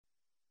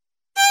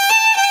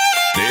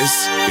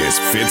This is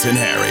Fitz and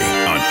Harry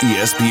on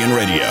ESPN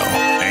Radio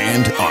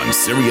and on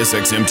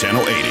SiriusXM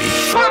Channel 80.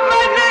 Put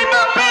my name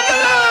up in the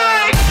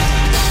line!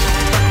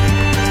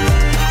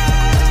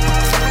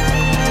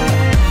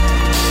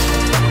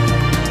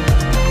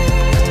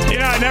 You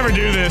know, I never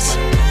do this.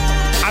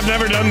 I've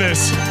never done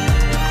this.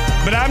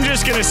 But I'm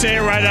just going to say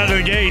it right out of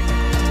the gate.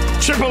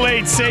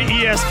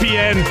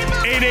 888-SAY-ESPN,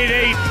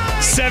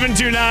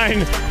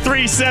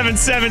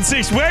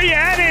 888-729-3776. Where you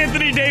at,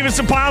 Anthony Davis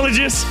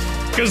apologists?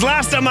 Because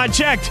last time I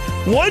checked,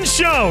 one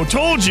show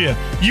told you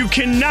you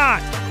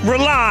cannot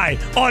rely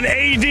on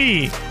AD.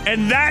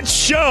 And that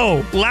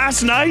show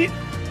last night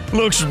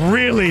looks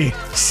really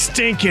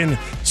stinking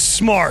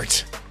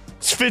smart.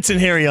 It's Fitz and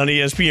Harry on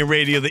ESPN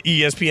Radio, the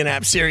ESPN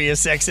app,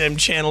 SiriusXM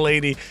Channel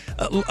 80.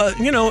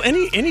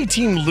 Any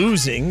team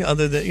losing,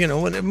 other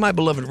than, my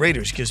beloved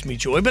Raiders gives me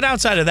joy. But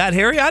outside of that,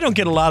 Harry, I don't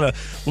get a lot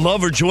of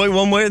love or joy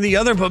one way or the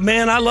other. But,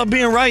 man, I love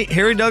being right.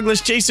 Harry Douglas,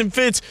 Jason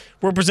Fitz,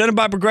 we're presented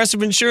by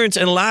Progressive Insurance.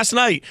 And last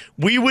night,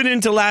 we went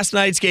into last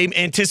night's game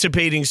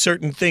anticipating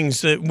certain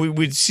things that we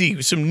would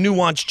see, some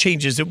nuanced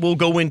changes that we'll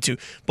go into.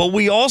 But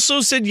we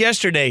also said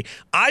yesterday,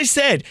 I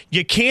said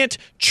you can't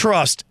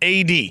trust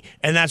AD.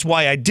 And that's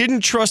why I didn't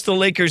trust the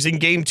Lakers in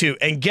Game 2.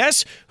 And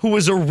guess who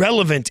was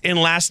irrelevant in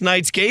last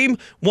night's game?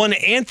 One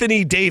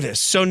Anthony Davis.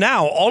 So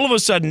now, all of a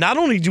sudden, not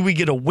only do we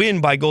get a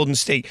win by Golden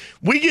State,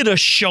 we get a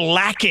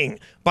shellacking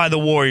by the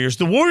Warriors.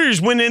 The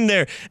Warriors went in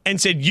there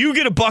and said, you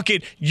get a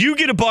bucket, you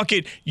get a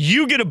bucket,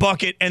 you get a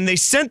bucket, and they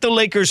sent the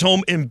Lakers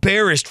home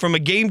embarrassed from a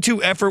Game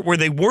 2 effort where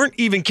they weren't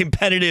even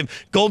competitive.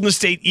 Golden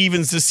State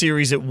evens the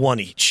series at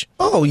 1 each.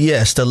 Oh,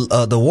 yes.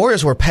 The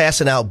Warriors were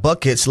passing out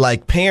buckets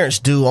like parents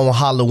do on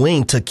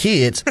Halloween to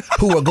kids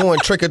who are going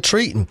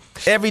trick-or-treating.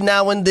 Every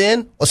now and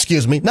then,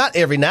 not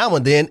every now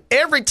and then,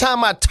 every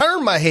time I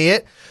turn my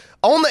head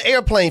on the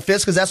airplane,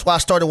 Fitz, because that's why I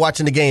started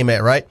watching the game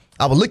at, right?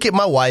 I would look at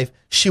my wife.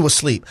 She was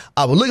asleep.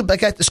 I would look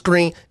back at the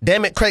screen.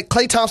 Damn it,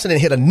 Klay Thompson, and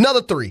hit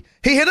another three.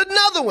 He hit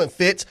another one,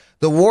 Fitz.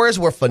 The Warriors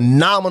were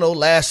phenomenal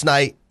last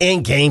night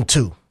in Game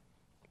 2.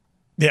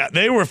 Yeah,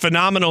 they were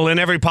phenomenal in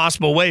every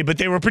possible way, but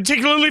they were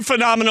particularly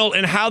phenomenal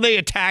in how they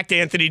attacked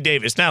Anthony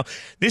Davis. Now,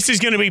 this is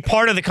going to be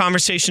part of the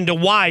conversation to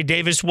why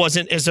Davis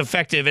wasn't as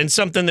effective, and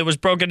something that was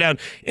broken down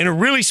in a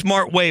really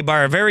smart way by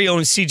our very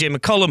own CJ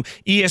McCollum,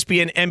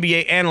 ESPN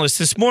NBA analyst,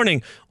 this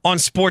morning on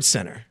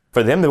SportsCenter.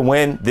 For them to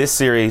win this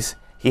series,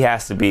 he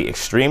has to be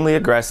extremely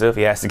aggressive.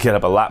 He has to get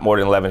up a lot more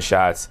than 11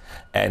 shots,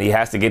 and he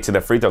has to get to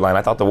the free throw line.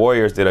 I thought the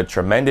Warriors did a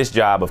tremendous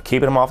job of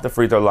keeping him off the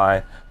free throw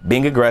line,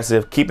 being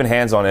aggressive, keeping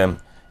hands on him.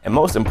 And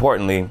most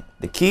importantly,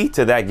 the key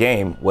to that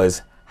game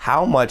was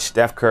how much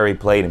Steph Curry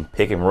played in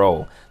pick and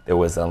roll. There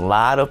was a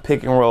lot of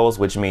pick and rolls,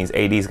 which means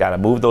AD's got to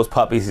move those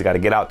puppies. He's got to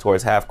get out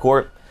towards half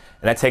court.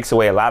 And that takes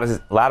away a lot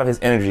of his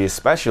energy,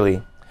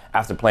 especially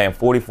after playing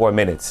 44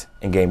 minutes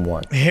in Game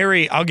 1.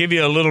 Harry, I'll give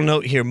you a little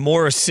note here.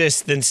 More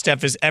assists than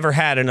Steph has ever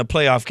had in a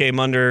playoff game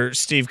under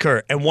Steve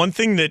Kerr. And one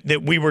thing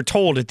that we were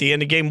told at the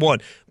end of Game 1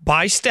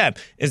 by Steph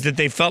is that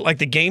they felt like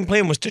the game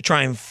plan was to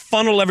try and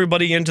funnel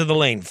everybody into the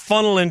lane,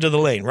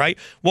 right?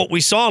 What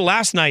we saw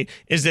last night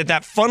is that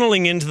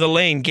funneling into the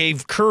lane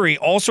gave Curry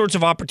all sorts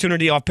of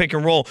opportunity off pick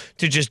and roll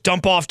to just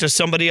dump off to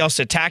somebody else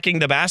attacking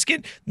the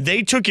basket.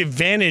 They took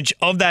advantage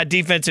of that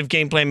defensive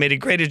game plan, made a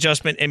great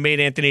adjustment, and made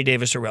Anthony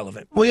Davis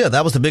irrelevant. Well, yeah,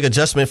 that was the big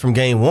adjustment from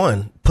Game 1.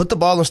 Put the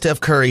ball in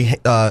Steph Curry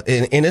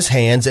in his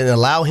hands and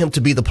allow him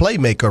to be the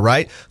playmaker,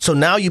 right? So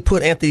now you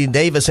put Anthony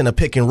Davis in a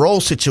pick and roll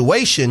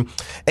situation,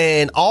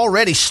 and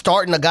already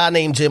starting a guy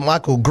named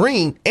JaMychal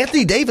Green,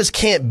 Anthony Davis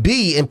can't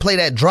be and play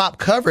that drop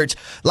coverage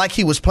like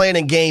he was playing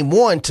in Game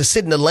 1 to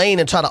sit in the lane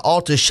and try to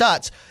alter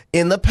shots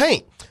in the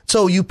paint.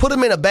 So you put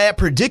him in a bad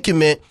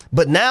predicament,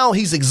 but now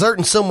he's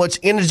exerting so much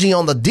energy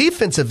on the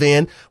defensive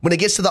end. When it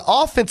gets to the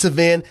offensive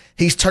end,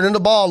 he's turning the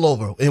ball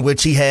over, in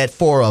which he had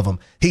 4 of them.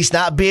 He's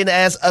not being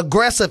as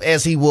aggressive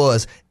as he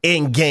was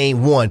in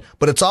Game 1.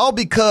 But it's all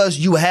because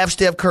you have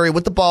Steph Curry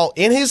with the ball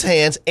in his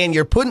hands, and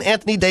you're putting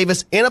Anthony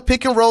Davis in a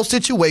pick and roll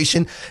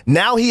situation.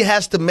 Now he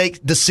has to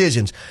make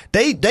decisions.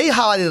 They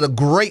highlighted a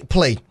great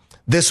play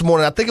this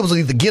morning. I think it was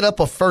either get up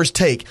or first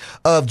take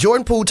of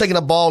Jordan Poole taking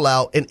a ball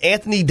out and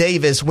Anthony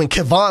Davis, when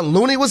Kevon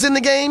Looney was in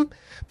the game,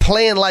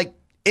 playing like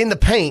in the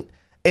paint,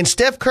 and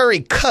Steph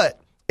Curry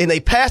cut and they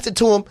passed it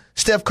to him.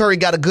 Steph Curry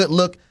got a good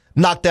look,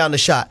 knocked down the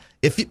shot.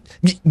 If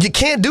you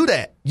can't do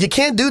that. You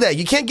can't do that.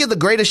 You can't give the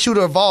greatest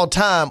shooter of all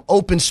time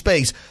open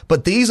space.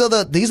 But these are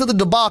the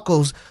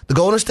debacles, the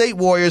Golden State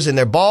Warriors and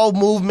their ball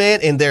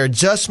movement and their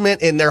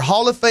adjustment and their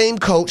Hall of Fame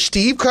coach,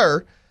 Steve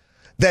Kerr,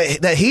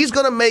 that he's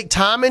going to make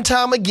time and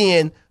time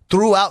again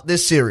throughout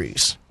this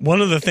series.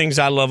 One of the things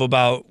I love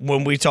about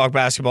when we talk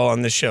basketball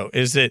on this show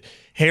is that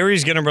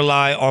Harry's going to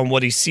rely on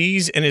what he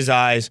sees in his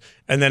eyes,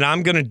 and then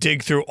I'm going to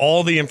dig through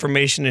all the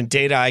information and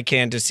data I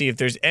can to see if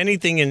there's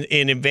anything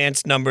in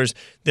advanced numbers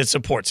that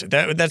supports it.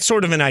 That's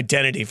sort of an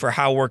identity for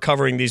how we're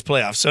covering these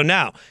playoffs. So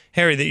now,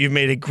 Harry, that you've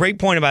made a great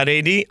point about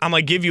AD, I'm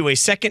going to give you a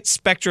second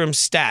spectrum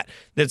stat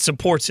that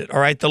supports it. All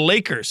right, the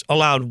Lakers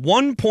allowed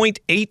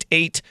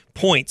 1.88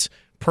 points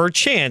per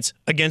chance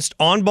against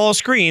on-ball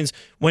screens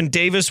when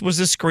Davis was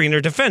a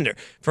screener defender.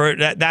 For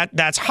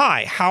that's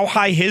high. How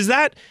high is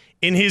that?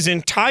 In his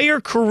entire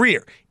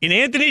career, in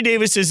Anthony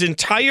Davis's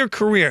entire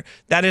career,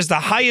 that is the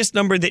highest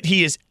number that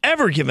he has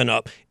ever given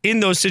up in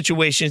those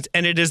situations,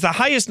 and it is the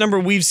highest number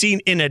we've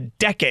seen in a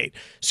decade.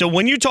 So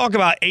when you talk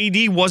about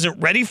AD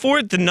wasn't ready for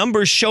it, the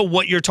numbers show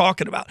what you're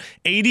talking about.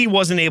 AD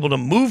wasn't able to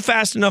move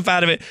fast enough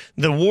out of it.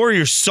 The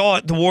Warriors saw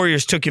it. The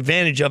Warriors took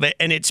advantage of it,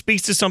 and it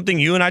speaks to something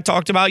you and I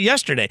talked about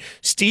yesterday.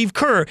 Steve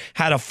Kerr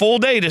had a full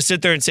day to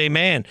sit there and say,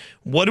 man,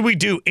 what do we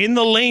do? In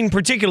the lane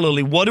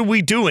particularly, what are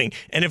we doing?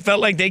 And it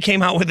felt like they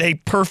came out with a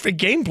perfect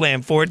game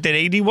plan for it that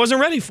AD wasn't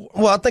ready for.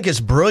 Well, I think it's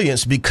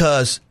brilliance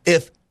because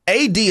if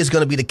AD is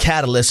going to be the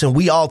catalyst, and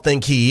we all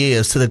think he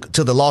is, to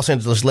the Los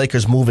Angeles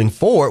Lakers moving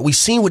forward, we've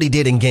seen what he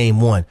did in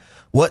Game 1.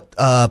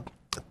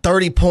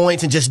 30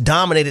 points and just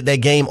dominated that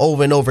game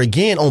over and over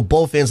again on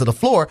both ends of the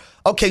floor.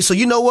 Okay, so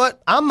you know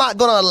what? I'm not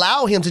going to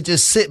allow him to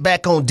just sit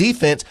back on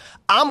defense.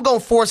 I'm going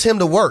to force him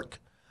to work.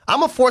 I'm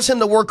going to force him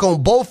to work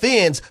on both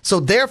ends. So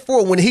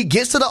therefore, when he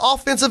gets to the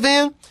offensive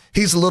end,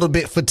 he's a little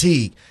bit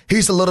fatigued.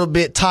 He's a little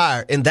bit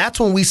tired. And that's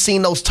when we've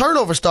seen those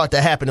turnovers start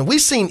to happen. And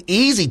we've seen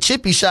easy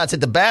chippy shots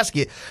at the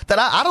basket that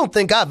I don't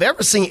think I've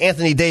ever seen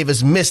Anthony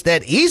Davis miss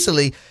that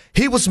easily.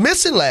 He was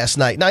missing last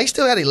night. Now, he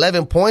still had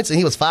 11 points and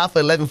he was 5 for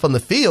 11 from the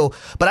field,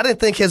 but I didn't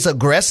think his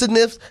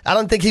aggressiveness, I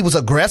don't think he was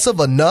aggressive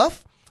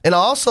enough. And I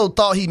also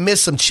thought he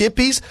missed some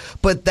chippies,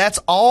 but that's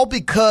all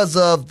because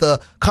of the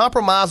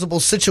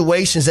compromisable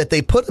situations that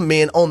they put him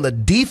in on the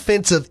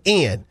defensive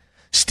end.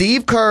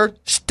 Steve Kerr,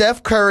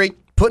 Steph Curry,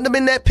 putting them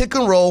in that pick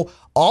and roll,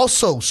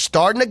 also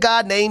starting a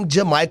guy named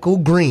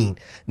JaMychal Green.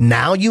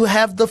 Now you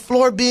have the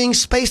floor being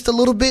spaced a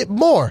little bit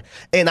more.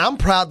 And I'm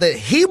proud that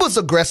he was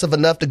aggressive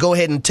enough to go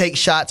ahead and take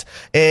shots,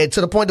 and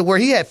to the point to where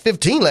he had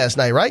 15 last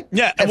night, right?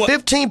 Yeah. At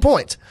 15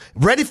 points.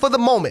 Ready for the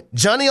moment.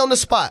 Johnny on the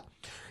spot.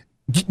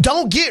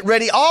 Don't get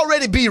ready.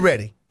 Already be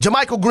ready.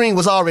 JaMychal Green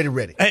was already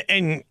ready.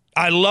 And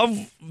I love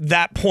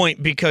that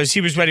point because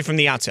he was ready from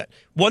the outset.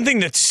 One thing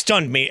that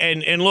stunned me,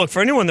 and look,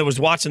 for anyone that was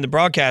watching the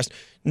broadcast,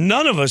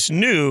 none of us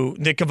knew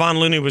that Kevon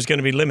Looney was going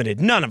to be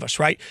limited. None of us,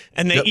 right?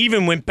 And they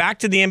even went back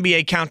to the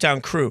NBA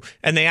Countdown crew,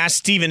 and they asked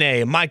Stephen A.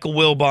 and Michael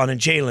Wilbon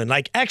and Jalen,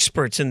 like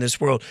experts in this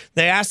world,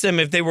 they asked them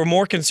if they were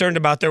more concerned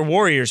about their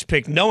Warriors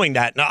pick, knowing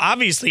that. Now,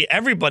 obviously,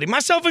 everybody,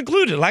 myself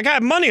included, like I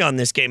have money on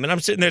this game, and I'm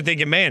sitting there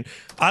thinking, man,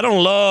 I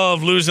don't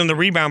love losing the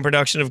rebound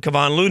production of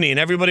Kevon Looney. And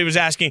everybody was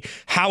asking,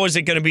 how is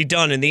it going to be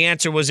done? And the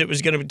answer was it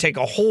was going to take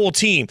a whole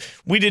team.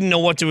 We didn't know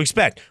what to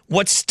expect.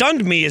 What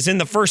stunned me is in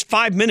the first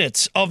 5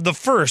 minutes of the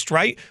first,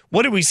 right?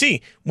 What did we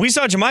see? We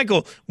saw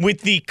JaMychal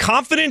with the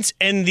confidence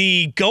and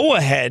the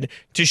go-ahead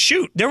to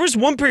shoot. There was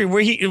one period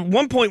where at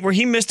one point where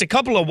he missed a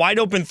couple of wide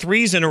open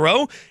threes in a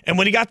row, and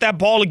when he got that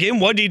ball again,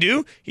 what did he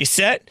do? He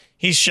set,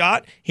 he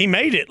shot, he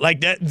made it.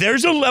 Like that,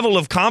 there's a level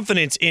of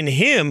confidence in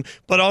him,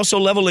 but also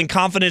level in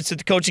confidence that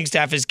the coaching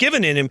staff has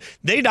given in him.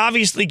 They'd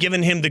obviously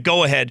given him the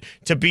go-ahead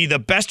to be the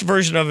best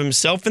version of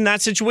himself in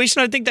that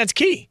situation. I think that's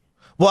key.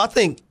 Well, I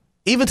think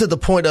even to the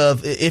point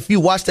of, if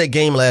you watched that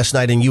game last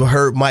night and you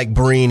heard Mike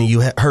Breen and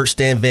you heard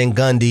Stan Van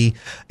Gundy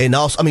and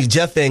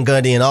Jeff Van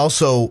Gundy and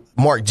also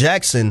Mark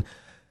Jackson,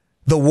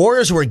 the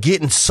Warriors were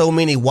getting so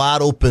many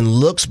wide open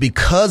looks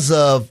because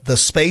of the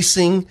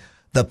spacing,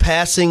 the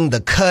passing,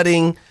 the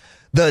cutting,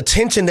 the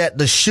attention that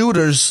the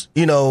shooters,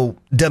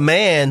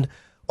 demand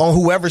on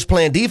whoever's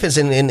playing defense.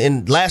 And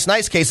in last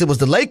night's case, it was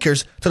the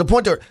Lakers, to the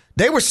point where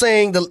they were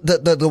saying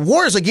the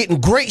Warriors are getting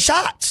great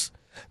shots.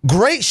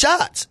 Great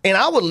shots. And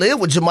I would live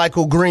with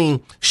JaMychal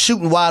Green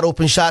shooting wide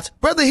open shots,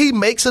 whether he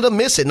makes it or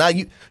miss it. Now,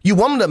 you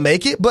want him to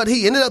make it, but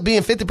he ended up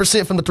being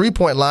 50% from the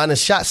three-point line and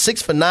shot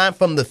 6 for 9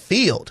 from the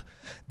field.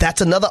 That's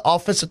another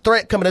offensive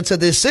threat coming into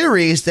this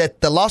series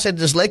that the Los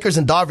Angeles Lakers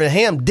and Darvin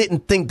Ham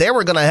didn't think they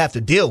were going to have to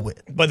deal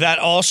with. But that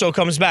also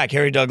comes back,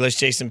 Harry Douglas,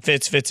 Jason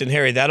Fitz, and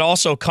Harry, that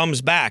also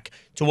comes back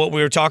to what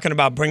we were talking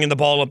about, bringing the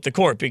ball up the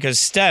court. Because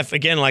Steph,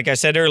 again, like I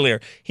said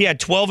earlier, he had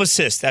 12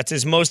 assists. That's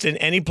his most in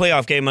any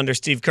playoff game under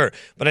Steve Kerr.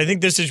 But I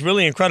think this is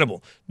really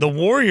incredible. The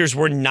Warriors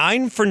were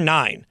 9 for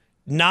 9.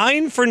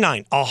 9 for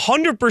 9.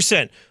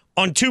 100%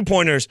 on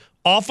two-pointers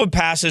off of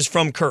passes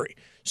from Curry.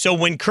 So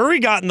when Curry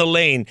got in the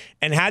lane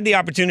and had the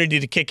opportunity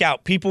to kick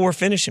out, people were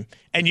finishing.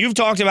 And you've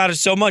talked about it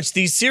so much.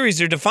 These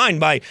series are defined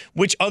by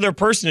which other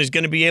person is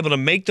going to be able to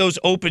make those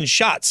open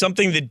shots,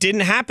 something that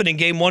didn't happen in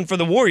Game 1 for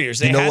the Warriors.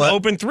 They had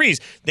open threes.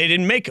 They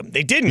didn't make them.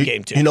 They did in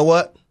Game 2. You know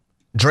what?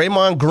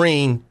 Draymond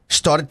Green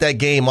started that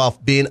game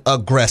off being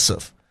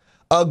aggressive.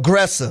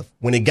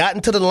 When he got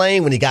into the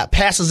lane, when he got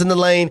passes in the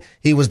lane,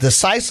 he was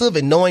decisive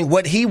in knowing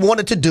what he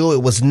wanted to do.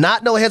 It was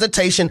not no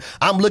hesitation.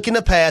 I'm looking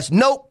to pass.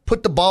 Nope.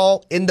 Put the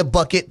ball in the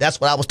bucket.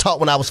 That's what I was taught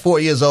when I was 4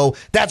 years old.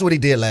 That's what he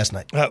did last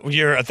night.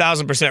 You're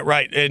 1,000%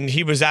 right. And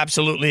he was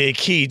absolutely a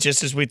key,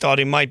 just as we thought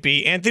he might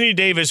be. Anthony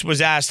Davis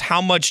was asked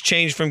how much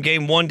changed from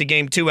Game 1 to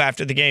Game 2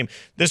 after the game.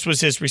 This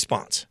was his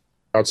response.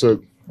 I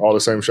took all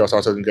the same shots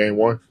I took in Game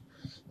 1.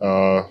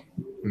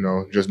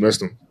 Just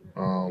missed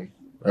them.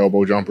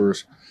 Elbow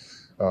jumpers.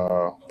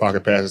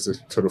 pocket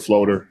passes to the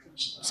floater,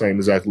 same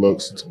exact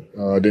looks.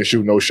 Didn't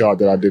shoot no shot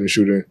that I didn't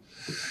shoot in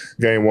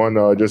game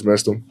one. Just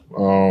missed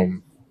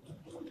them.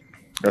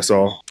 That's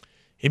all.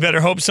 He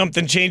better hope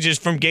something changes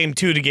from game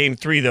 2 to game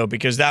 3, though,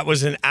 because that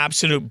was an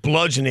absolute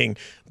bludgeoning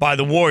by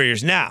the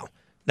Warriors. Now,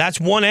 that's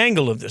one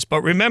angle of this.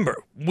 But remember,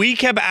 we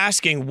kept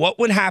asking what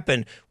would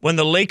happen when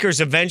the Lakers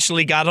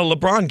eventually got a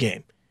LeBron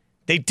game.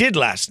 They did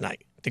last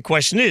night. The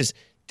question is,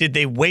 did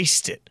they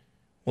waste it?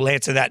 We'll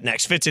answer that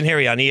next. Fitz and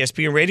Harry on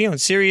ESPN Radio and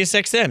Sirius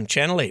XM,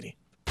 Channel 80.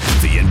 The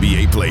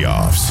NBA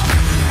playoffs.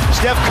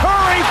 Steph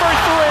Curry for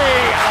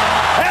three.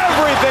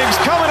 Everything's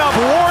coming up.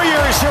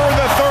 Warriors here in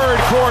the third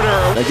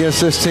quarter.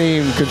 Against this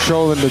team,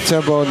 controlling the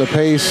tempo and the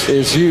pace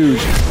is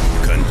huge.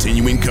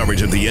 Continuing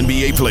coverage of the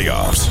NBA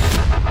playoffs.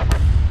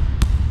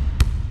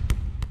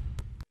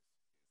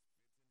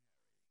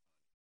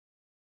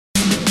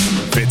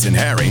 Fitz and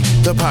Harry,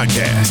 the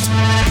podcast.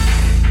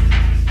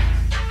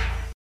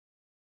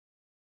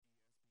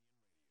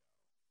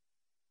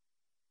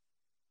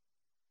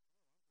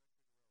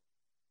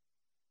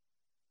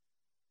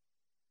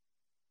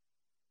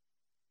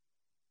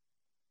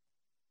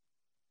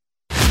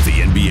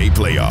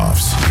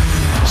 Playoffs.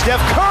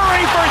 Steph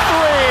Curry for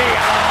three.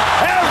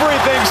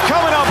 Everything's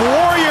coming up.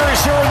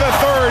 Warriors here in the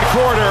third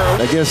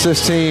quarter. Against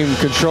this team,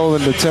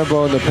 controlling the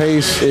tempo and the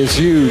pace is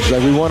huge.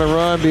 Like, we want to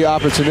run, be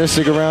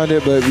opportunistic around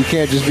it, but we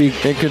can't just be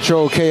in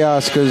control of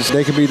chaos because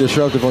they can be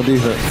disruptive on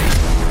defense.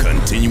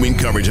 Continuing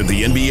coverage of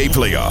the NBA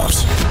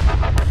playoffs.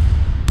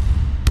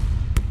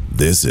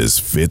 This is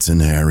Fitz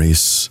and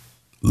Harry's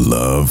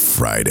Love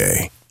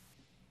Friday.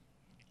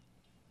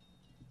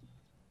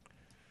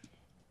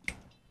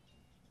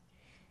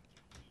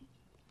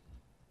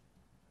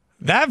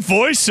 That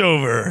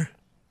voiceover,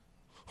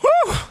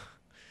 whew,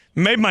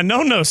 made my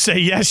no-no say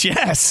yes,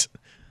 yes.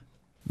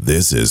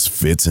 This is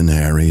Fitz and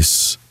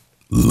Harry's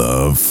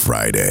Love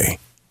Friday.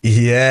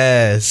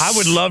 Yes. I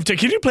would love to.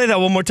 Can you play that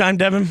one more time,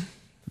 Devin?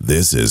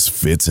 This is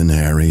Fitz and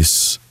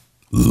Harry's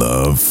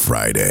Love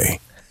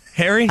Friday.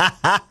 Harry?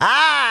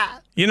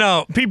 You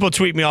know, people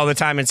tweet me all the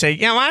time and say,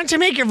 yeah, why don't you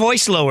make your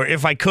voice lower?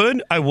 If I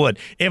could, I would.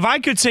 If I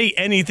could say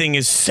anything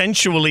as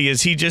sensually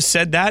as he just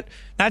said that,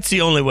 that's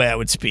the only way I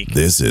would speak.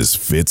 This is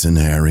Fitz and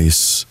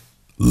Harry's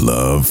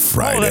Love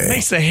Friday. Oh, that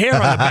makes the hair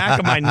on the back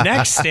of my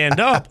neck stand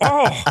up.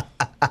 Oh,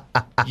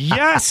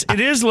 yes, it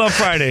is Love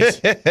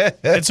Fridays.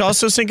 It's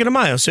also Cinco de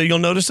Mayo, so you'll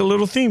notice a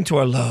little theme to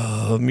our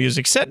love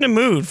music. Setting a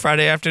mood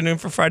Friday afternoon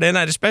for Friday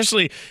night,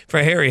 especially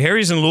for Harry.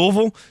 Harry's in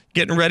Louisville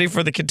getting ready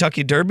for the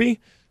Kentucky Derby.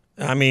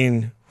 I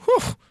mean,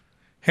 whew,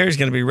 Harry's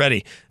going to be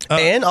ready.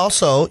 And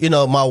also, you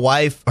know, my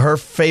wife, her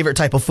favorite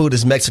type of food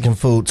is Mexican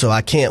food, so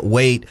I can't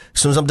wait.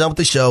 As soon as I'm done with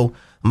the show,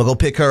 I'm going to go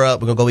pick her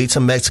up. We're going to go eat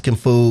some Mexican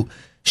food.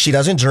 She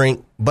doesn't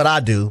drink, but I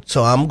do,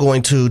 so I'm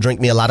going to drink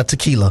me a lot of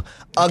tequila.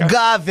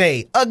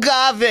 Okay.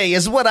 Agave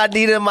is what I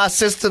need in my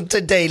system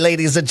today,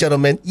 ladies and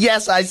gentlemen.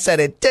 Yes, I said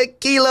it.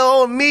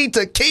 Tequila on me,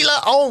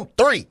 tequila on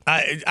 3.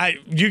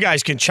 You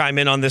guys can chime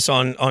in on this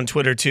on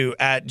Twitter, too,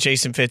 at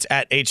Jason Fitz,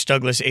 at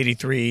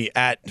HDouglas83,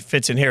 at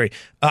Fitz and Harry.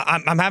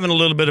 I'm having a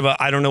little bit of a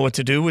I don't know what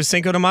to do with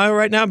Cinco de Mayo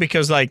right now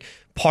because, like,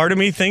 part of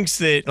me thinks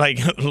that, like,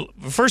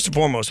 first and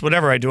foremost,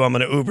 whatever I do, I'm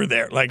going to Uber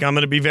there. Like, I'm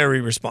going to be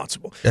very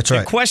responsible. That's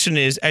right. The question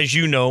is, as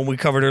you know, we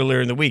covered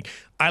earlier in the week,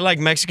 I like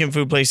Mexican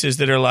food places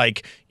that are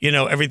like, you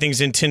know,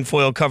 everything's in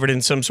tinfoil covered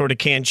in some sort of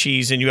canned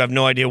cheese and you have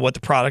no idea what the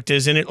product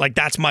is in it. Like,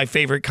 that's my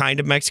favorite kind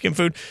of Mexican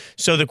food.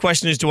 So the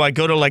question is, do I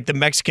go to, like, the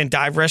Mexican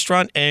dive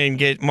restaurant and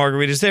get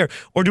margaritas there?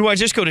 Or do I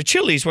just go to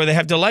Chili's where they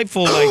have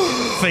delightful, like,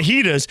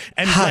 fajitas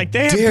and, like,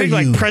 they have big,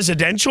 like,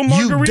 presidential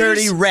margaritas? You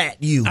dirty rat,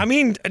 you. I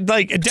mean,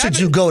 like, Should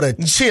you go to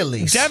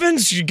Chili's?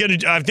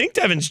 I think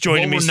Devin's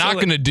joining me. What we're not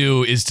going to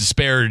do is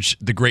disparage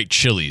the great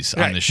Chili's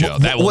on the show.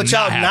 That will what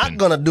y'all not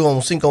going to do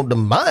on Cinco de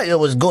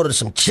Mayo is go to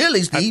some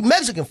Chili's to eat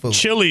Mexican food.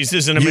 Chili's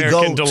is an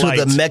American delight. You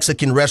go to the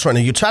Mexican restaurant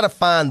and you try to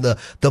find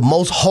the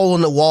most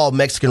hole-in-the-wall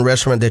Mexican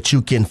restaurant that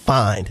you can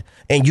find.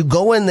 And you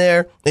go in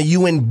there and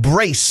you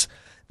embrace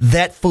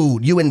that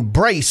food. You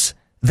embrace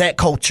that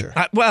culture.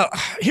 Well,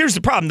 here's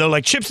the problem, though.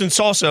 Like, chips and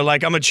salsa,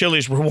 like, I'm a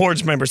Chili's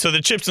rewards member, so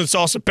the chips and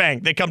salsa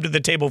bank, they come to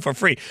the table for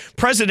free.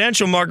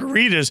 Presidential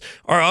margaritas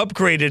are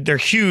upgraded. They're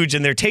huge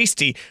and they're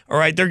tasty. All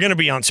right, they're going to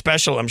be on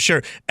special, I'm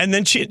sure. And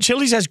then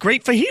Chili's has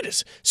great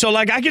fajitas. So,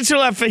 like, I can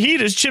still have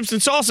fajitas, chips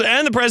and salsa,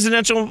 and the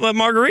presidential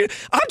margarita.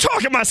 I'm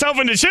talking myself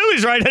into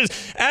Chili's right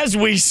as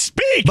we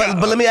speak.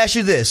 But let me ask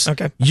you this.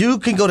 Okay. You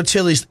can go to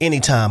Chili's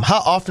anytime. How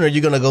often are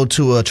you going to go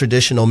to a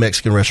traditional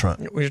Mexican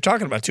restaurant? Well, you're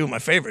talking about two of my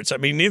favorites. I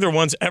mean, neither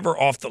one's ever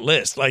off the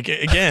list. Like,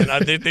 again,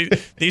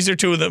 these are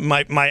two of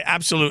my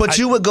absolute. But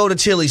you would go to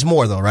Chili's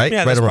more, though, right? Yeah,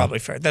 right that's probably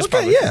fair. That's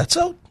probably yeah. fair.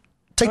 So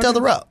Take the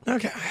other route.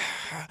 Okay.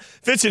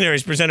 Fitz and Harry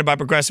is presented by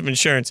Progressive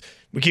Insurance.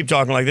 We keep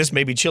talking like this.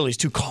 Maybe Chili's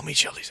too. Call me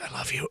Chili's. I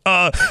love you.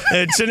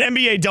 It's an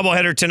NBA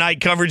doubleheader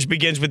tonight. Coverage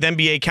begins with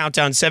NBA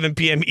Countdown, 7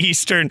 p.m.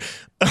 Eastern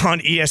on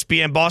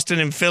ESPN. Boston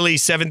and Philly,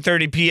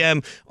 7:30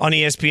 p.m. on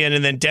ESPN.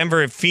 And then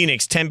Denver and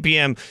Phoenix, 10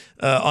 p.m.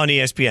 On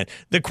ESPN.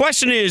 The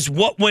question is,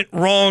 what went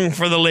wrong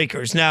for the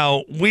Lakers?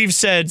 Now, we've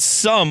said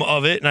some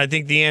of it, and I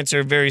think the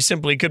answer very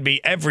simply could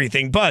be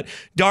everything. But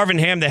Darvin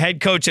Ham, the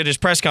head coach at his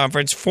press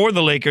conference for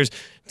the Lakers,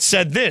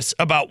 said this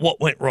about what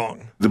went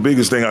wrong. The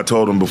biggest thing I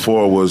told him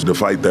before was to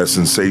fight that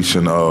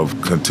sensation of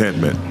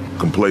contentment,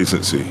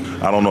 complacency.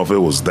 I don't know if it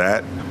was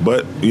that,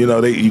 but,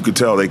 you could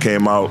tell they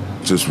came out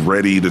just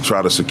ready to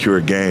try to secure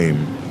a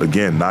game.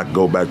 Again, not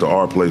go back to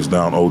our place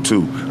down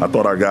 0-2. I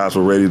thought our guys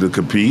were ready to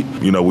compete.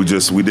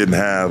 We didn't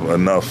have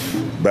enough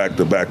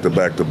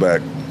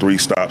back-to-back 3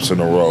 stops in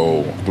a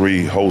row,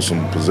 3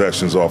 wholesome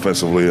possessions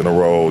offensively in a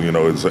row.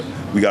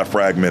 We got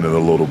fragmented a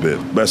little bit.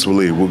 Best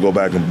believe we'll go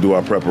back and do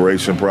our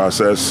preparation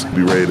process,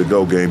 be ready to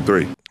go game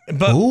 3.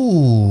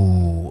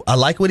 Ooh, I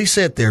like what he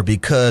said there,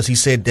 because he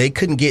said they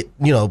couldn't get,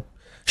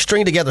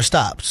 string together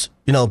stops,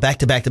 back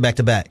to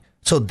back.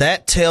 So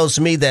that tells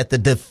me that the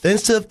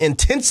defensive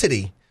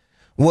intensity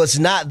was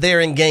not there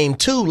in game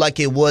 2 like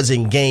it was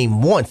in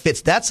game 1.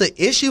 Fitz, that's an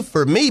issue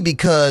for me,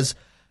 because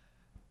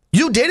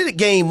you did it at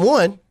game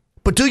 1,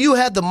 but do you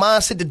have the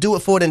mindset to do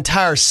it for an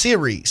entire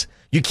series?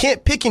 You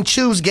can't pick and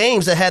choose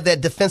games that have that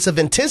defensive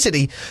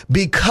intensity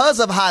because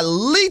of how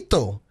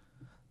lethal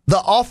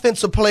the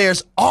offensive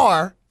players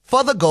are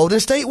for the Golden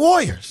State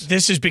Warriors.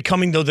 This is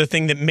becoming, though, the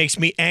thing that makes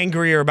me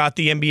angrier about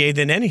the NBA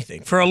than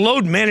anything. For a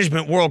load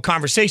management world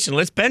conversation,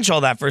 let's bench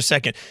all that for a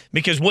second,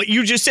 because what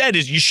you just said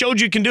is you showed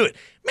you can do it.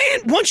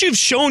 Man, once you've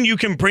shown you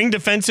can bring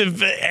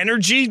defensive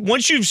energy,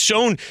 once you've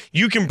shown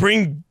you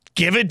can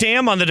give a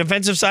damn on the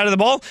defensive side of the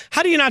ball,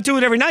 how do you not do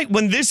it every night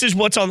when this is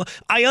what's on?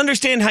 I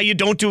understand how you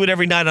don't do it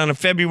every night on a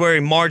February,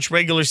 March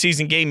regular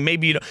season game.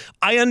 Maybe you don't.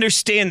 I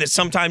understand that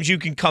sometimes you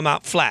can come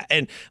out flat,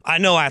 and I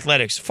know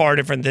athletics far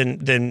different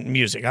than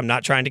music. I'm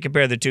not trying to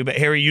compare the two, but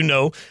Harry,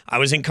 I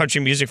was in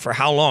country music for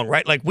how long,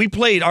 right? Like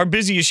our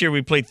busiest year,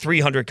 we played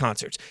 300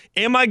 concerts.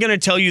 Am I going to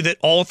tell you that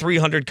all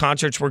 300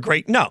 concerts were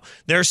great? No.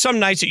 There are some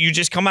nights that you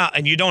just come out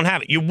and you don't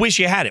have it. You wish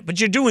you had it, but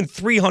you're doing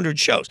 300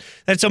 shows.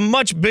 That's a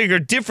much bigger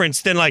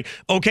difference than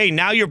okay,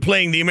 now you're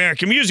playing the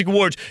American Music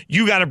Awards.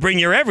 You got to bring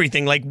your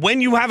everything. Like, when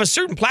you have a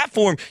certain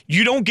platform,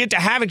 you don't get to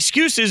have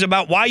excuses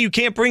about why you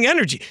can't bring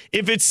energy.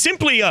 If it's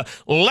simply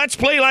let's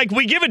play like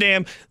we give a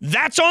damn,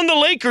 that's on the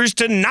Lakers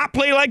to not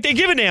play like they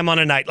give a damn on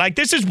a night. Like,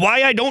 this is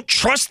why I don't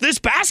trust this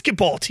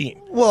basketball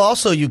team. Well,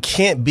 also, you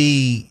can't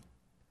be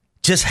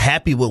just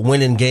happy with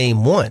winning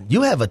game 1.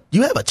 You have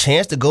a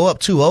chance to go up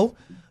 2-0.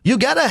 You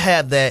got to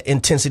have that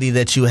intensity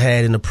that you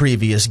had in the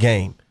previous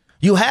game.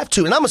 You have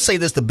to, and I'm going to say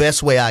this the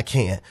best way I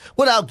can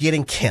without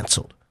getting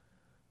canceled.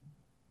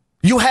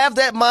 You have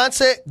that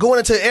mindset going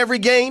into every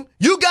game.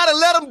 You got to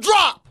let them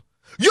drop.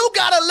 You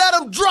got to let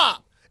them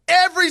drop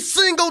every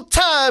single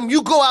time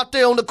you go out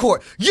there on the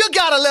court. You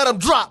got to let them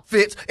drop,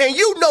 Fitz, and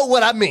you know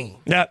what I mean.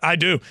 Yeah, I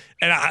do.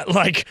 And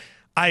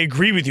I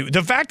agree with you.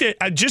 The fact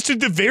that just at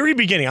the very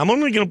beginning, I'm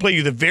only going to play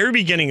you the very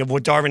beginning of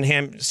what Darvin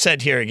Ham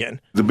said here again.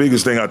 The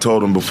biggest thing I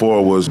told him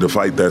before was to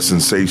fight that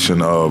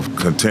sensation of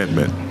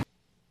contentment.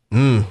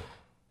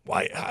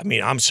 Why? I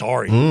mean, I'm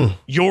sorry.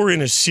 You're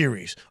in a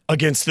series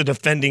against the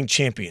defending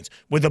champions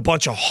with a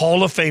bunch of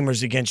Hall of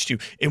Famers against you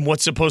in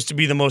what's supposed to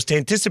be the most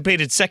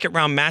anticipated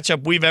second-round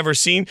matchup we've ever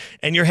seen,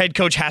 and your head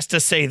coach has to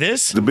say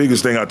this? The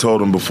biggest thing I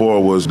told him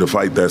before was to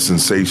fight that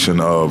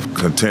sensation of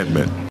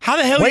contentment. How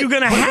the hell are you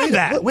going to have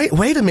that?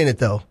 Wait a minute,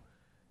 though.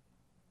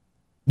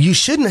 You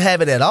shouldn't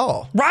have it at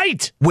all.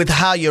 Right. With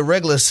how your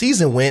regular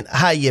season went,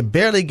 how you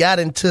barely got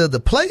into the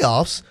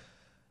playoffs,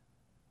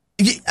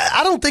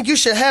 I don't think you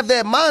should have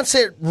that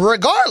mindset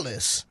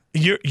regardless.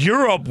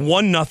 You're up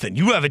 1-0.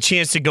 You have a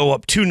chance to go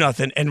up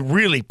 2-0 and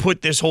really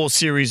put this whole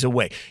series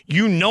away.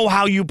 You know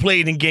how you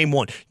played in game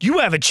 1. You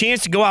have a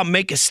chance to go out and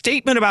make a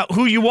statement about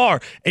who you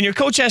are, and your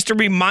coach has to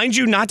remind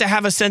you not to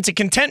have a sense of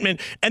contentment,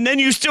 and then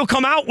you still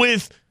come out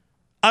with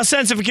a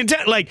sense of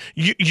content. Like,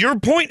 your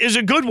point is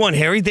a good one,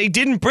 Harry. They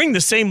didn't bring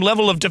the same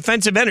level of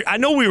defensive energy. I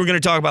know we were going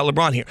to talk about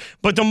LeBron here,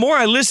 but the more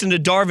I listen to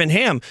Darvin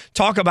Ham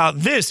talk about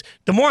this,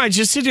 the more I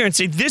just sit here and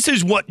say, this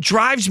is what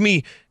drives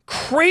me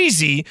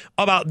crazy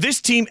about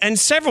this team and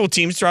several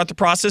teams throughout the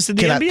process of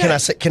the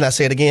NBA. Can I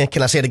say it again?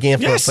 Can I say it again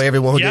for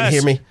everyone who didn't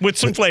hear me? With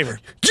some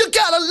flavor. You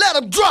got to let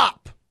them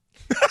drop.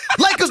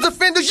 Lakers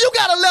defenders, you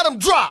got to let them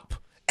drop.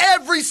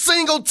 Every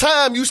single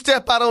time you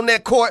step out on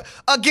that court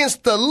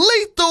against the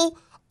lethal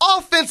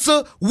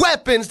offensive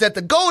weapons that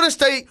the Golden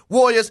State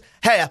Warriors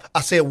have. I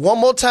say it one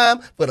more time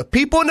for the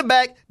people in the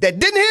back that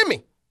didn't hear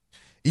me.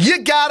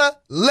 You gotta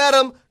let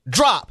them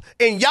drop.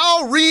 And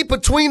y'all read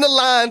between the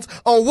lines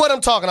on what I'm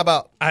talking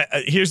about.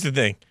 Here's the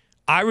thing.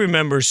 I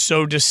remember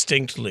so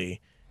distinctly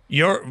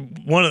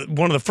one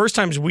of the first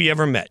times we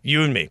ever met,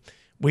 you and me.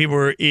 We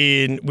were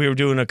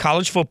doing a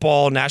college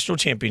football national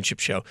championship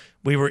show.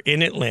 We were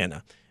in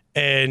Atlanta.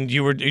 And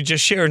you were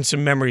just sharing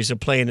some memories of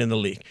playing in the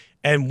league.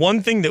 And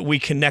one thing that we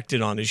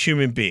connected on as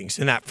human beings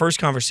in that first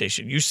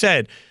conversation, you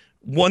said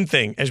one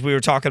thing as we were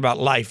talking about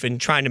life and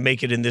trying to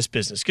make it in this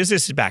business, because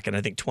this is back in,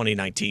 I think,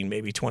 2019,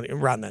 maybe 20,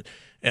 around then.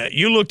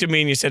 You looked at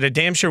me and you said, I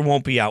damn sure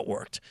won't be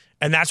outworked.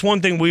 And that's one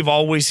thing we've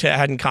always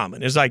had in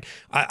common. It's like,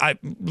 I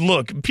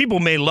look, people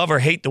may love or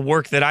hate the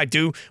work that I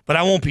do, but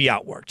I won't be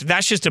outworked.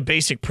 That's just a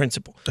basic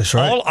principle. That's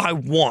right. All I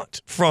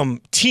want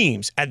from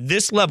teams at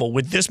this level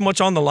with this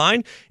much on the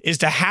line is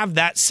to have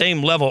that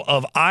same level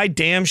of I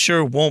damn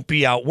sure won't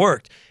be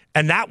outworked.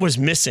 And that was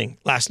missing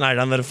last night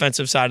on the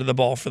defensive side of the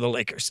ball for the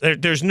Lakers.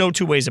 There's no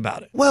two ways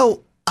about it.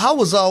 Well, I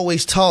was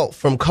always taught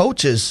from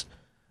coaches,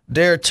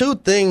 there are two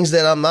things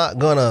that I'm not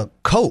going to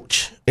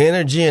coach,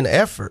 energy and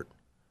effort.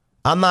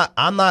 I'm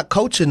not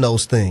coaching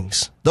those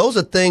things. Those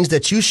are things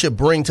that you should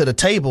bring to the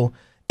table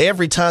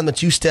every time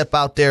that you step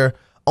out there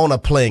on a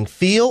playing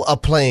field, a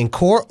playing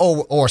court,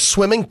 or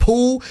swimming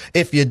pool.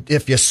 If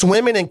you're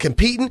swimming and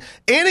competing,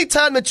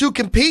 anytime that you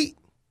compete,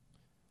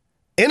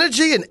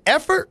 energy and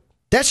effort,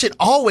 that should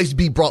always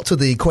be brought to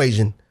the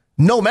equation,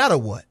 no matter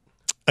what.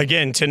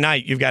 Again,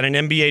 tonight, you've got an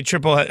NBA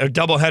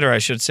doubleheader, I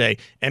should say.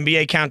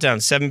 NBA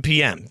countdown, 7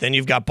 p.m. Then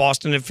you've got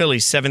Boston and Philly,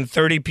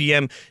 7:30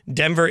 p.m.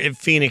 Denver at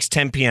Phoenix,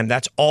 10 p.m.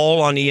 That's all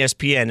on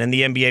ESPN. And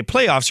the NBA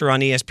playoffs are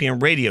on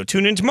ESPN Radio.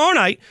 Tune in tomorrow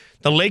night.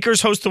 The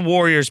Lakers host the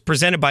Warriors,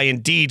 presented by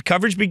Indeed.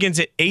 Coverage begins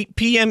at 8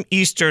 p.m.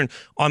 Eastern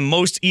on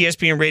most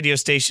ESPN radio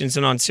stations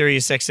and on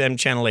SiriusXM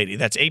Channel 80.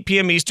 That's 8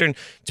 p.m. Eastern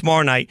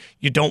tomorrow night.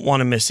 You don't want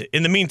to miss it.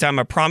 In the meantime,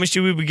 I promised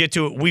you we would get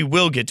to it. We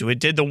will get to it.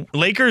 Did the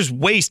Lakers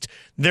waste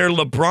their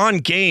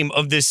LeBron game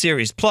of this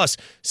series? Plus,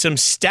 some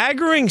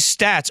staggering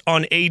stats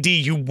on AD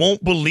you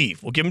won't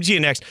believe. We'll give them to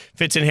you next.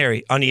 Fitz and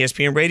Harry on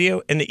ESPN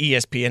Radio and the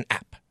ESPN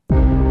app.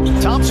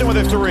 Thompson with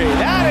a three.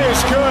 That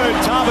is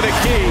good. Top of the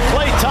key.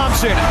 Klay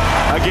Thompson,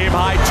 a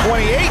game-high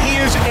 28. He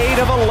is 8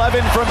 of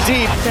 11 from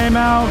deep. Came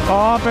out,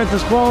 our offense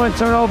is flowing,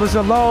 turnovers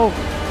are low.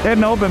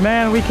 Hitting open,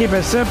 man. We keep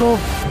it simple.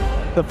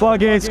 The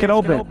floodgates can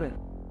open.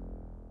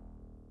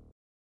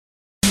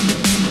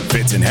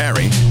 Fitz and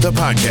Harry, the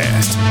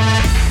podcast.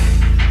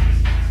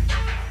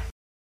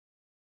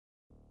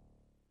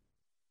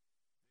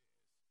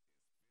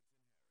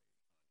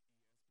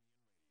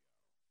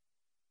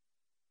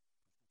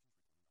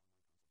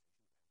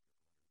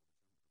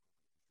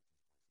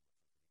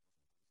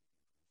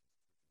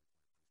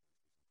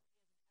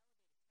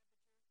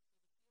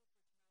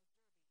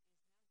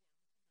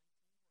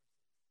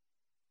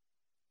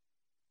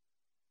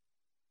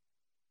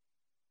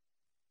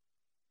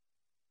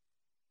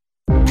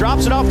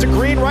 Drops it off to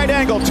Green, right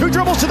angle. 2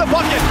 dribbles to the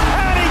bucket,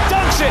 and he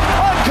dunks it,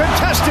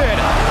 uncontested.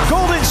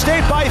 Golden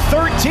State by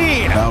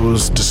 13. I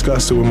was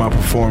disgusted with my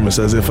performance,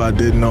 as if I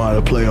didn't know how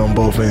to play on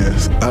both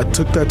ends. I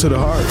took that to the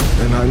heart,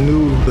 and I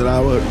knew that I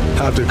would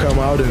have to come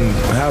out and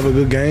have a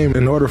good game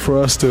in order for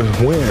us to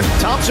win.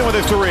 Thompson with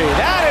a three.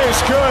 That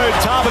is good.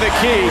 Top of the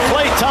key.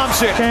 Klay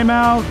Thompson. Came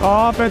out,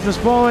 our offense is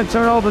flowing,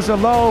 turnovers are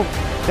low.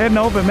 Hitting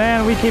open,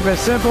 man. We keep it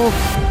simple.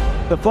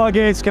 The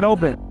floodgates can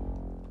open.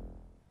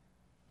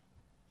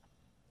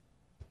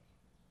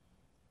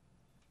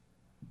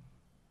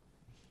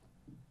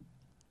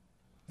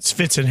 It's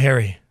Fitz and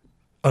Harry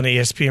on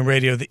ESPN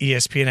Radio, the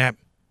ESPN app,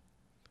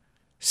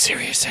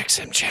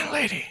 SiriusXM Channel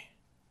 80.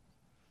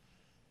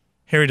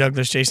 Harry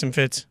Douglas, Jason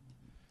Fitz.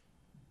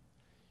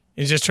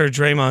 You just heard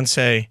Draymond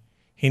say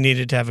he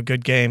needed to have a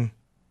good game,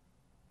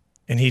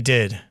 and he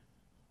did.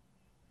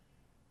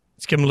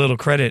 Let's give him a little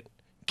credit.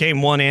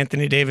 Game 1,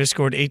 Anthony Davis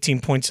scored 18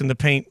 points in the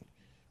paint,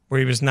 where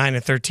he was 9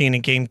 of 13.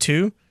 In Game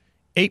 2,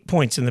 8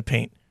 points in the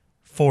paint,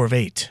 4 of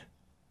 8.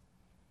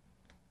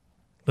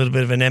 A little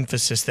bit of an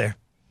emphasis there.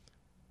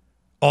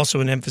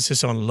 Also an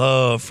emphasis on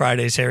love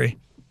Fridays, Harry.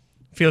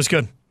 Feels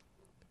good.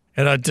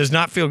 It does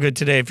not feel good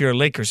today if you're a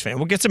Lakers fan.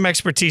 We'll get some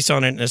expertise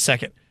on it in a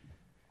second.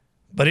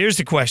 But here's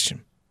the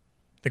question.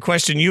 The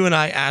question you and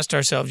I asked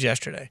ourselves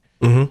yesterday.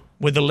 Mm-hmm.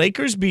 Would the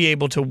Lakers be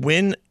able to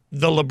win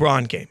the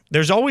LeBron game?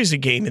 There's always a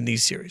game in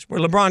these series where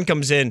LeBron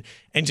comes in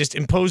and just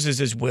imposes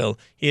his will.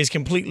 He is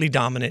completely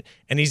dominant,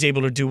 and he's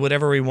able to do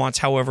whatever he wants,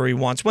 however he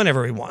wants,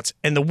 whenever he wants.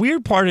 And the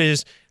weird part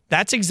is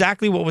that's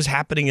exactly what was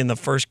happening in the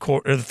first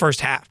quarter, or the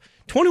first half.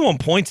 21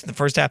 points in the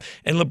first half,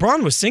 and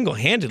LeBron was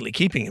single-handedly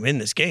keeping him in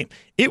this game.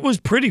 It was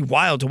pretty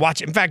wild to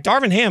watch. In fact,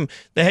 Darvin Ham,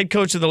 the head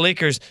coach of the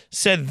Lakers,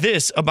 said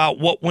this about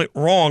what went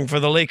wrong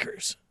for the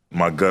Lakers.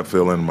 My gut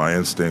feeling, my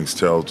instincts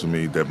tell to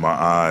me that my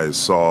eyes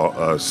saw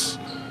us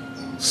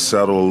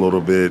settle a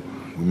little bit.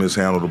 We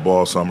mishandled the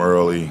ball some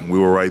early. We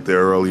were right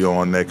there early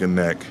on, neck and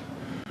neck,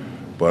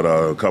 but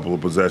a couple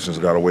of possessions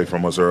got away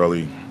from us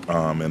early,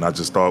 and I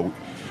just thought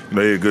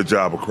they did a good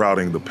job of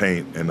crowding the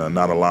paint and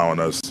not allowing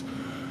us,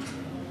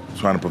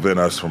 trying to prevent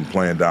us from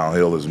playing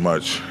downhill as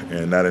much,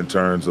 and that in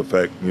turn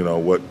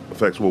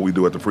affects what we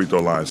do at the free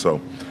throw line.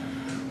 So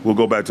we'll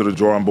go back to the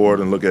drawing board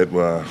and look at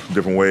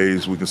different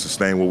ways we can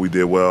sustain what we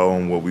did well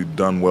and what we've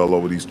done well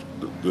over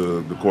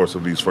the course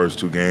of these first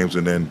 2 games,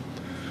 and then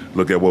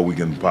look at what we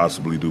can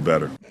possibly do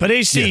better. But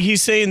AC,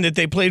 he's saying that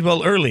they played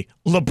well early.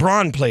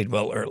 LeBron played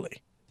well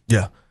early.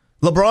 Yeah.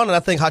 LeBron and I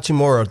think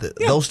Hachimura,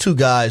 those two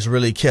guys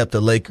really kept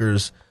the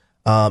Lakers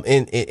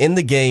in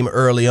the game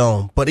early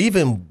on. But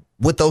even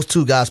with those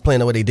two guys playing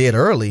the way they did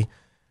early,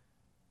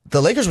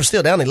 the Lakers were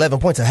still down 11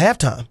 points at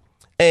halftime.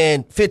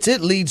 And Fitz,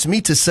 it leads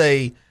me to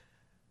say,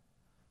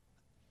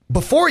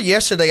 before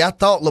yesterday, I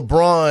thought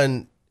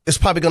LeBron is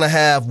probably going to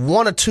have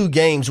one or two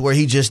games where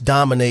he just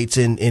dominates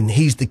and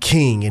he's the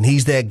king and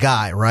he's that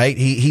guy, right?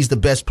 He's the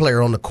best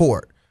player on the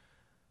court.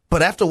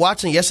 But after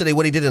watching yesterday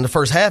what he did in the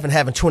first half and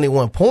having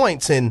 21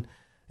 points and,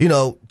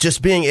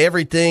 just being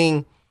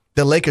everything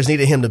the Lakers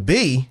needed him to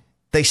be,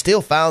 they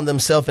still found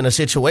themselves in a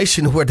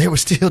situation where they were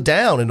still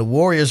down and the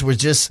Warriors were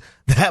just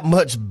that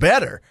much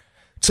better.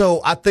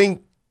 So I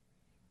think,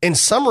 in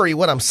summary,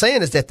 what I'm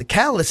saying is that the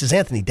catalyst is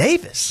Anthony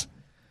Davis.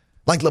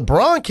 Like,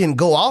 LeBron can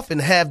go off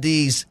and have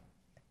these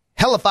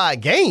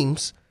hellified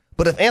games,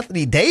 but if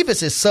Anthony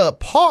Davis is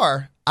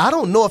subpar, I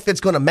don't know if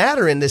it's going to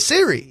matter in this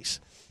series.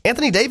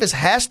 Anthony Davis they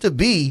have to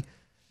be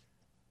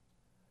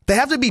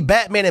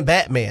Batman and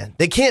Batman.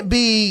 They can't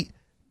be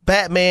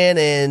Batman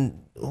and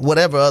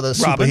whatever other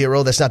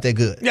superhero that's not that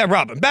good. Yeah,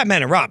 Robin.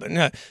 Batman and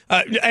Robin.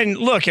 And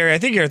look, Harry, I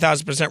think you're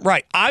 1,000%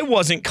 right. I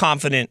wasn't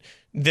confident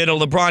that a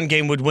LeBron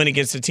game would win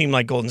against a team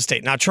like Golden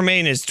State. Now,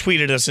 Tremaine has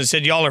tweeted us and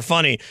said, y'all are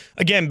funny.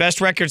 Again,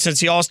 best record since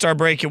the All-Star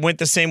break. It went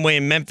the same way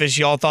in Memphis.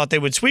 Y'all thought they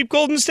would sweep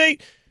Golden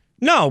State?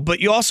 No, but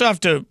you also have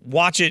to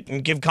watch it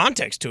and give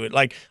context to it.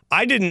 Like,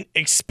 I didn't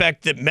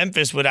expect that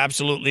Memphis would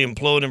absolutely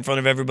implode in front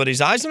of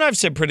everybody's eyes, and I've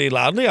said pretty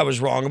loudly I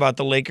was wrong about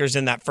the Lakers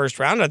in that first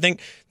round. I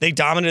think they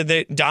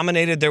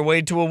dominated their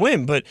way to a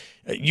win, but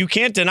you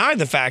can't deny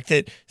the fact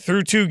that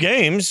through two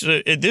games,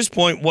 at this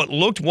point, what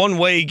looked one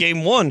way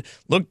game one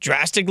looked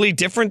drastically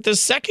different the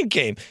second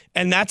game,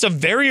 and that's a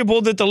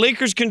variable that the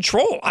Lakers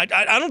control.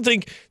 I don't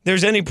think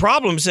there's any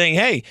problem saying,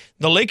 hey,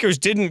 the Lakers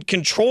didn't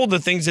control the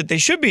things that they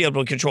should be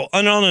able to control.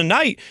 And on a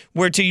night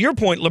where, to your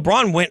point,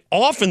 LeBron went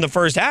off in the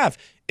first half,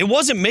 it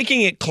wasn't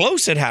making it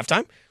close at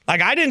halftime.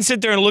 Like, I didn't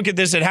sit there and look at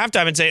this at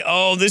halftime and say,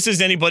 oh, this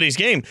is anybody's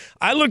game.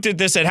 I looked at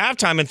this at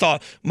halftime and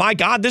thought, my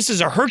God, this is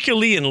a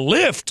Herculean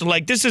lift.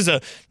 Like, this is a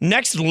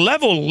next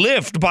level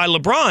lift by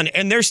LeBron,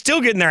 and they're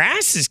still getting their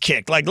asses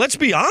kicked. Like, let's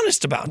be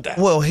honest about that.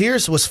 Well,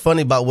 here's what's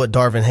funny about what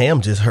Darvin Ham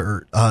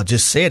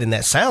just said in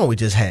that sound we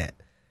just had.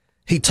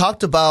 He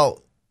talked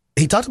about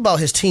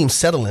his team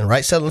settling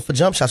for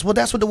jump shots. Well,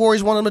 that's what the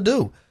Warriors want them to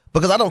do,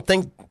 because I don't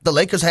think the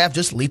Lakers have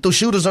just lethal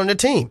shooters on their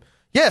team.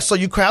 Yeah, so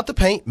you crowd the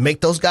paint,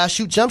 make those guys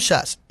shoot jump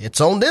shots. It's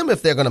on them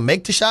if they're going to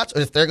make the shots or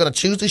if they're going to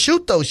choose to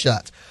shoot those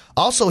shots.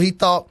 Also, he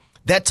thought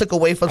that took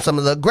away from some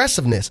of the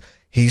aggressiveness.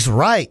 He's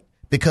right,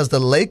 because the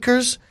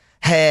Lakers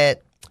had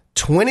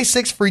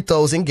 26 free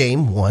throws in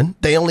game one.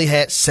 They only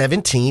had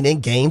 17 in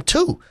game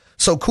two.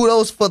 So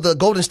kudos for the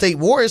Golden State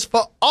Warriors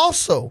for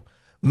also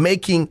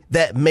making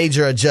that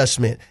major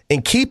adjustment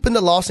and keeping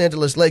the Los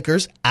Angeles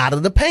Lakers out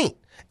of the paint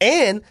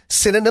and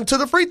sending them to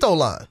the free throw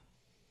line.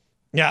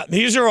 Yeah,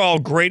 these are all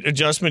great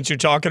adjustments you're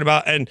talking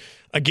about. And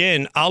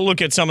again, I'll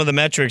look at some of the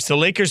metrics. The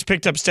Lakers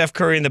picked up Steph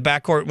Curry in the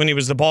backcourt when he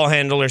was the ball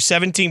handler,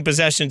 17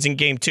 possessions in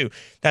game two.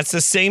 That's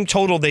the same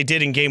total they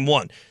did in game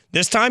one.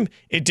 This time,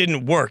 it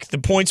didn't work. The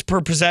points per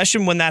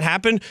possession when that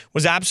happened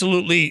was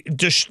absolutely,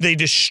 they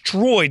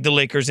destroyed the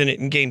Lakers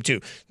in game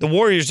two. The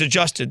Warriors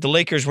adjusted. The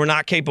Lakers were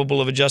not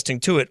capable of adjusting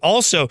to it.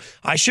 Also,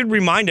 I should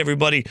remind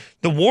everybody,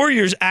 the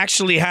Warriors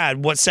actually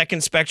had what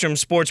Second Spectrum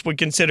Sports would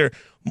consider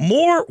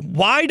more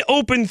wide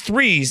open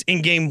threes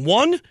in game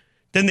one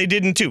than they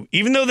did in two.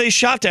 Even though they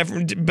shot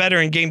better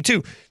in game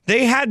two,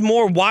 they had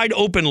more wide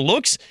open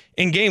looks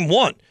in game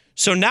one.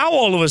 So now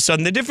all of a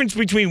sudden, the difference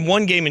between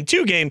one game and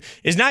two game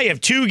is now you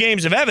have 2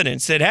 games of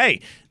evidence that,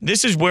 hey,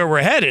 this is where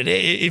we're headed.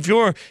 If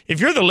you're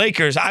the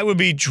Lakers, I would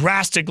be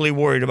drastically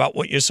worried about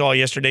what you saw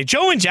yesterday.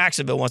 Joe in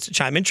Jacksonville wants to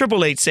chime in.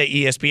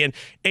 888-SAY-ESPN,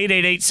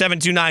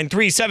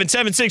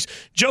 888-729-3776.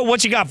 Joe,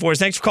 what you got for us?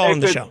 Thanks for calling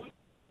the show.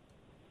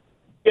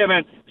 Yeah,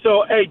 man.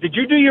 So, hey, did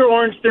you do your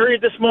Orange Theory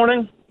this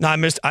morning? No, I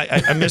missed.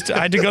 I missed it. I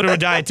had to go to a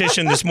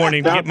dietitian this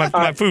morning to get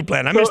my food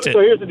plan. I missed it. So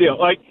here's the deal.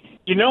 Like,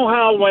 you know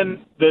how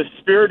when the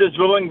spirit is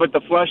willing but the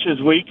flesh is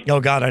weak?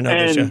 Oh God, I know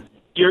this.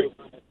 Yeah.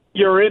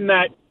 You're in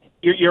that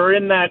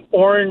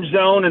orange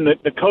zone, and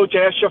the coach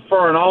asks you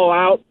for an all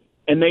out,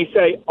 and they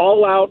say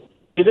all out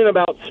isn't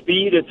about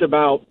speed; it's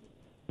about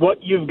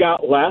what you've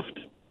got left.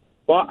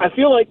 Well, I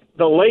feel like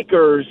the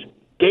Lakers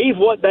gave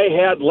what they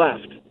had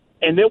left,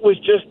 and it was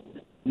just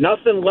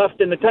nothing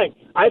left in the tank.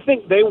 I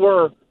think they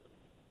were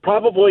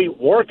probably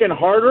working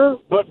harder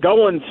but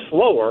going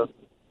slower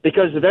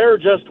because they're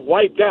just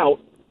wiped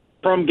out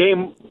from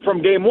game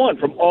one,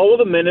 from all of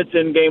the minutes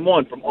in game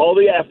one, from all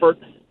the effort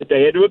that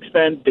they had to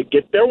expend to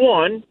get their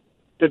one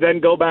to then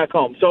go back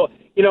home. So,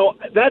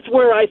 that's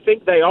where I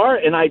think they are,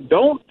 and I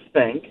don't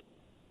think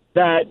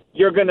that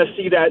you're going to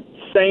see that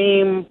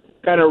same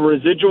kind of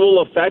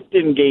residual effect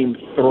in game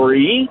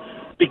three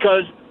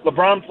because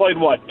LeBron played,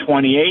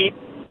 28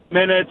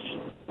 minutes?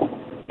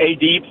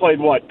 AD played,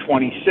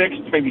 26,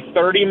 maybe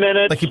 30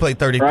 minutes? Like he played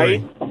 33.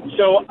 Right?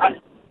 So,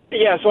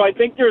 so I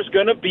think there's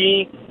going to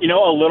be,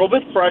 a little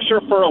bit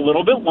fresher for a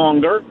little bit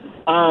longer,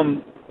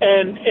 and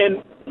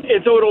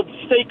so it'll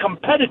stay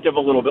competitive a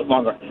little bit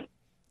longer.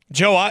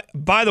 Joe,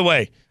 by the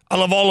way, I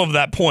love all of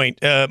that point.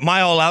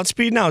 My all-out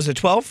speed now is a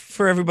 12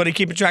 for everybody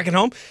keeping track at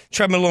home.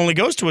 Treadmill only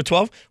goes to a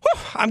 12.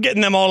 Whew, I'm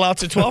getting them all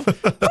outs at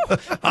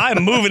 12.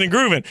 I'm moving and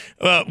grooving.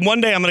 One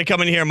day I'm going to come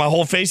in here and my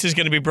whole face is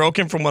going to be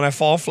broken from when I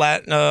fall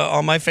flat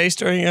on my face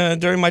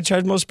during my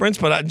treadmill sprints.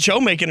 But Joe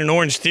making an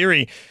Orange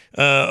Theory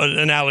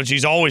analogy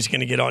is always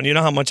going to get on. You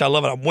know how much I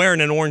love it. I'm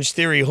wearing an Orange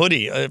Theory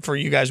hoodie for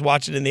you guys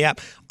watching in the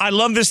app. I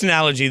love this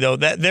analogy, though,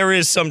 that there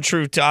is some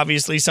truth to,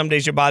 obviously, some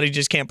days your body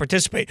just can't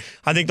participate.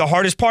 I think the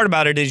hardest part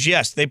about it is,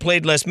 yes, they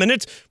played less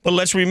minutes, but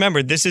let's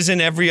remember, this is an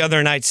every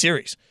other night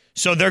series.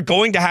 So they're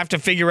going to have to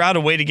figure out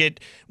a way to get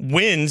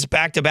wins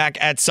back-to-back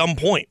at some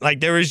point. Like,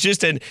 there is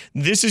just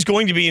this is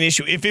going to be an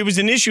issue. If it was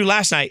an issue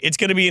last night, it's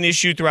going to be an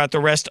issue throughout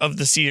the rest of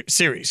the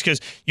series,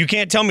 because you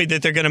can't tell me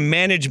that they're going to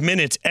manage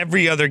minutes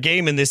every other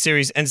game in this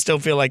series and still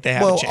feel like they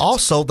have a chance. Well,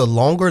 also, the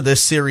longer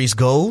this series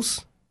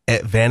goes,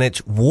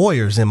 advantage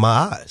Warriors in my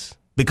eyes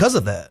because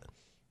of that.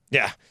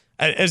 Yeah.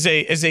 As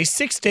a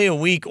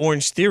 6-day-a-week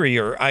Orange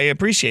Theoryer, I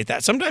appreciate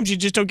that. Sometimes you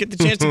just don't get the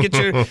chance to get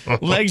your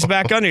legs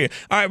back under you.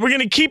 All right, we're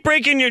going to keep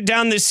breaking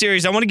down this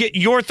series. I want to get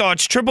your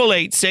thoughts.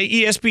 888, say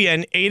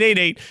ESPN,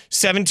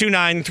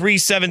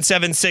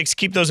 888-729-3776.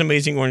 Keep those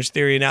amazing Orange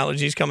Theory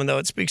analogies coming, though.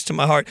 It speaks to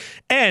my heart.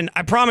 And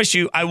I promise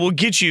you, I will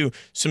get you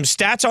some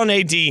stats on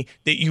AD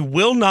that you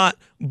will not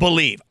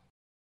believe.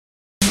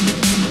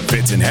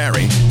 Fitz and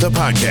Harry, the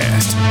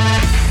podcast.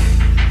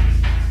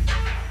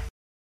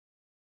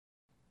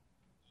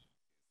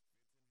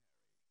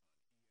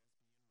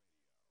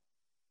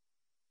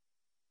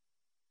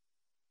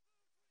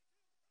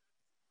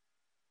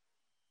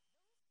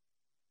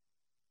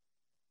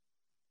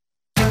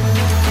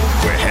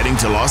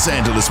 To Los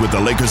Angeles with the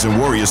Lakers and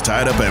Warriors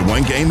tied up at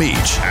 1 game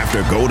each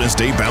after Golden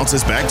State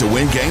bounces back to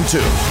win Game 2.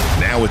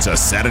 Now it's a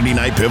Saturday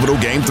night pivotal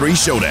Game 3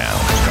 showdown.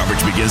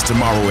 Coverage begins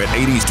tomorrow at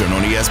 8 Eastern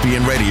on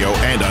ESPN Radio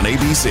and on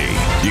ABC.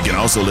 You can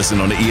also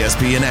listen on the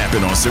ESPN app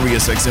and on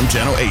SiriusXM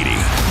Channel 80.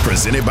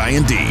 Presented by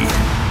Indeed.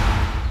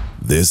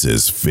 This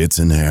is Fitz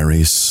and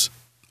Harry's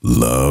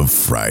Love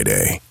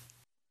Friday.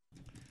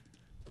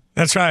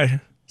 That's right.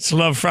 It's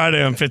Love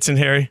Friday on Fitz and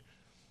Harry.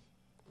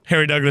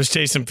 Harry Douglas,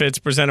 Jason Fitz,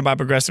 presented by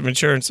Progressive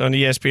Insurance on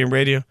ESPN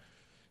Radio,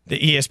 the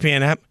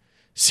ESPN app,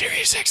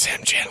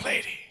 SiriusXM Channel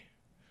 80.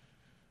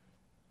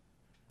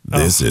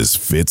 This is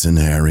Fitz and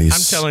Harry's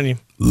I'm telling you.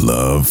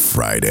 Love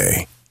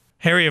Friday.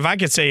 Harry, if I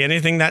could say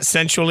anything that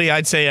sensually,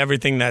 I'd say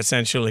everything that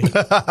sensually.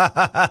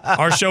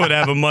 Our show would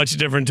have a much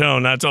different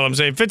tone. That's all I'm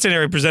saying. Fitz and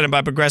Harry, presented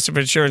by Progressive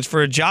Insurance.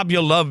 For a job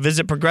you'll love,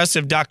 visit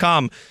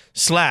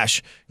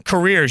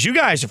progressive.com/careers. You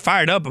guys are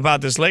fired up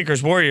about this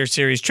Lakers-Warriors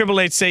series.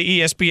 888, say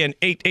ESPN,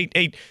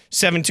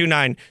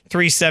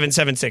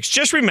 888-729-3776.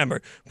 Just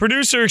remember,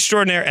 producer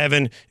extraordinaire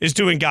Evan is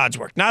doing God's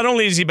work. Not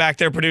only is he back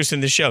there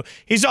producing the show,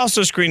 he's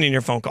also screening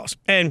your phone calls.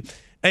 And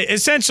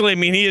essentially, I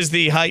mean, he is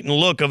the height and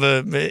look of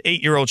a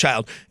 8-year-old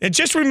child. And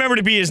just remember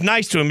to be as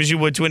nice to him as you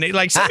would to an 8.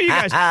 Like some of you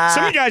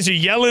guys are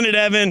yelling at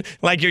Evan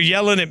like you're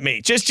yelling at me.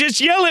 Just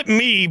yell at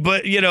me,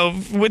 but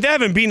with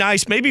Evan, be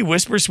nice. Maybe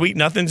whisper sweet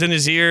nothings in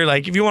his ear.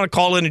 Like if you want to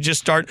call in and just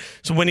start.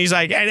 So when he's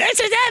like, "Hey, this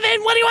is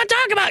Evan. What do you want to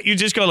talk about?" You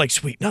just go like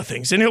sweet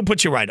nothings, and he'll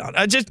put you right on.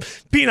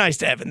 Just be nice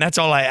to Evan. That's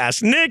all I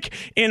ask. Nick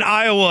in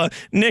Iowa.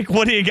 Nick,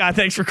 what do you got?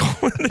 Thanks for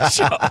calling the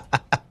show.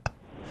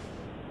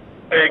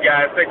 Hey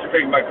guys, thanks for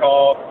taking my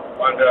call.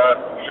 Wanted to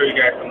show you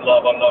guys some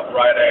love on Love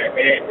Friday.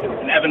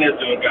 And Evan is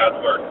doing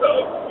God's work,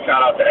 so shout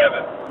out to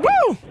Evan.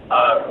 Woo!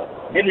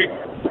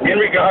 In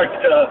regards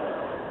to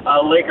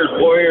Lakers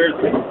Warriors,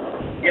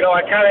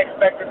 I kind of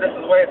expected this is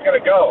the way it's going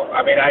to go.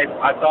 I mean, I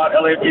thought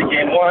LA would get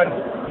Game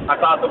 1. I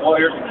thought the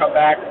Warriors would come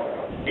back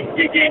and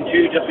get Game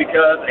 2 just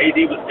because AD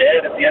was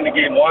dead at the end of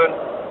Game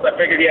 1. So I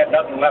figured he had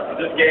nothing left for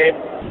this game.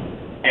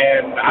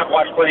 And I've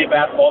watched plenty of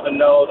basketball to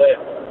know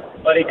that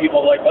plenty of people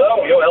are like, well,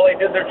 LA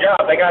did their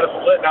job. They got a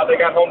split. Now they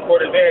got home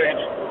court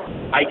advantage.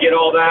 I get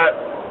all that.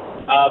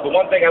 The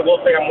one thing I will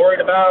say I'm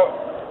worried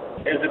about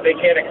is that they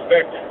can't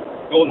expect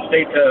Golden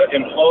State to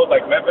implode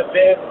like Memphis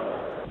did,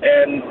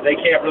 and they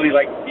can't really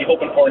be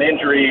hoping for an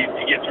injury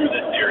to get through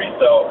this series.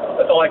 So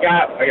that's all I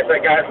got. Like I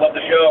said, guys, love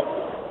the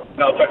show.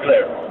 And I'll talk to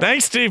you later.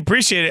 Thanks, Steve.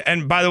 Appreciate it.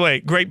 And by the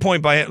way, great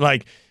point by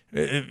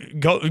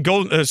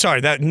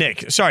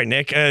Nick. Sorry,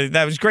 Nick.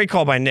 That was a great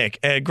call by Nick.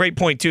 Great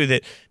point, too,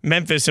 that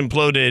Memphis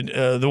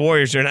imploded. The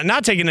Warriors are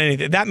not taking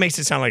anything. That makes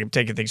it sound like I'm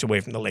taking things away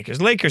from the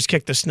Lakers. Lakers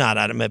kicked the snot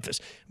out of Memphis.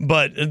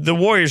 But the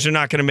Warriors are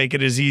not going to make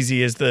it as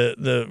easy as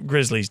the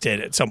Grizzlies did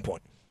at some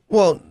point.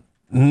 Well,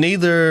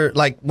 neither,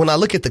 when I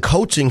look at the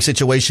coaching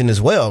situation as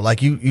well,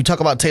 you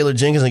talk about Taylor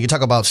Jenkins and you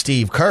talk about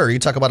Steve Kerr, you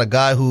talk about a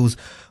guy who's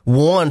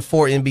won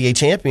 4 NBA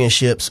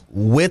championships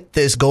with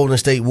this Golden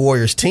State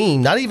Warriors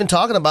team, not even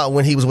talking about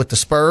when he was with the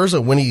Spurs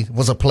or when he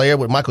was a player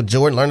with Michael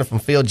Jordan, learning from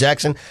Phil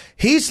Jackson.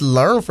 He's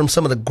learned from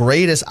some of the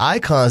greatest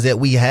icons that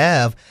we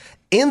have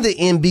in the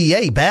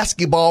NBA,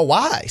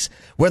 basketball-wise,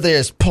 whether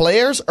it's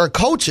players or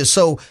coaches.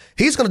 So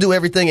he's going to do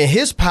everything in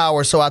his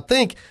power. So I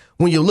think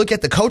when you look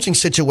at the coaching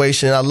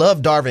situation, I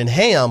love Darvin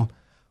Ham,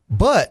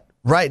 but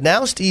right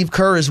now Steve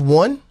Kerr is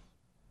 1.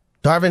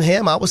 Darvin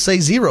Ham, I would say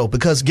 0,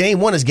 because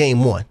Game 1 is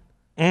Game 1.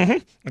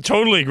 I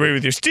totally agree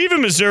with you. Steve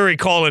in Missouri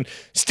calling.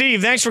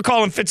 Steve, thanks for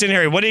calling Fitz and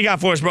Harry. What do you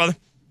got for us, brother?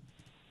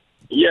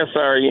 Yes,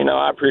 sir.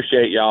 I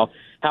appreciate y'all.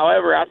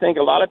 However, I think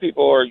a lot of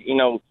people are,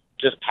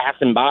 just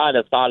passing by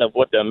the thought of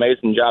what the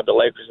amazing job the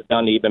Lakers have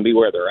done to even be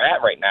where they're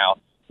at right now.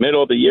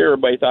 Middle of the year,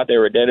 everybody thought they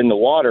were dead in the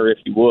water, if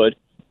you would,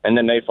 and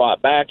then they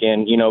fought back,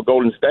 and,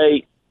 Golden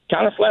State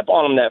kind of slept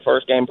on them that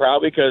first game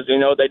probably because,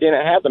 they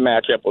didn't have the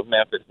matchup with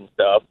Memphis and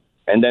stuff,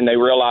 and then they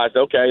realized,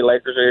 okay,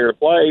 Lakers are here to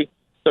play,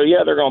 so,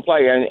 yeah, they're going to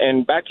play.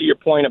 And back to your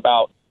point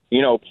about,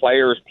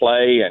 players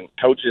play and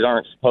coaches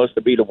aren't supposed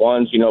to be the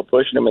ones,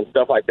 pushing them and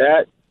stuff like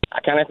that,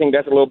 I kind of think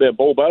that's a little bit of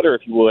bull butter,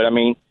 if you would. I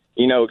mean,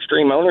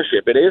 extreme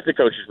ownership. It is the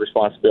coach's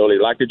responsibility,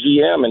 like the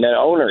GM and the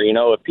owner.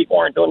 If people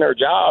aren't doing their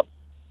job,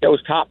 it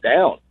goes top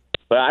down.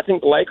 But I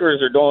think the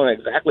Lakers are doing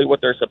exactly what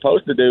they're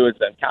supposed to do. It's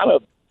kind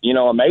of,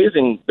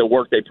 amazing the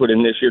work they put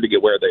in this year to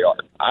get where they are.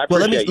 I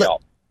appreciate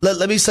y'all.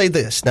 Let me say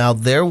this. Now,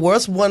 there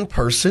was one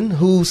person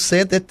who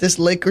said that this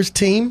Lakers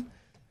team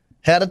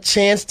had a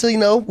chance to,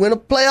 win a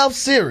playoff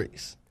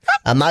series.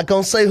 I'm not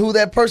going to say who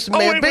that person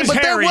may have been, but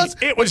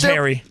it was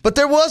Harry. But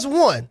there was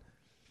one.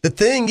 The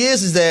thing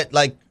is that,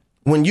 like,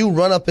 when you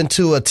run up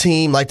into a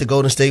team like the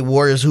Golden State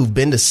Warriors who've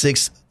been to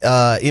 6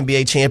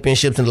 NBA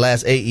championships in the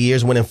last 8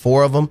 years, winning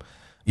 4 of them,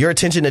 your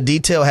attention to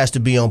detail has to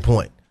be on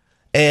point.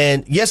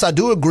 And, yes, I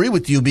do agree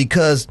with you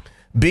because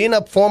being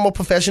a former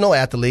professional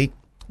athlete,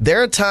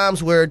 there are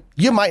times where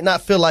you might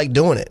not feel like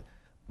doing it.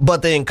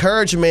 But the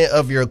encouragement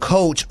of your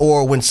coach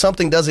or when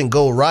something doesn't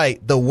go right,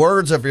 the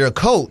words of your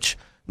coach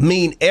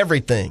mean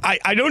everything.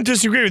 I don't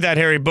disagree with that,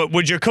 Harry, but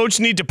would your coach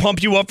need to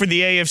pump you up for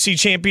the AFC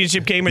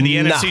championship game or the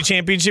NFC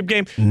championship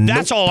game?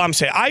 That's all I'm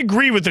saying. I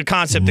agree with the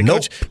concept. The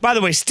coach. By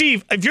the way,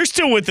 Steve, if you're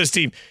still with us,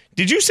 Steve,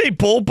 did you say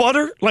bull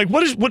butter? Like,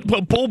 what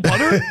bull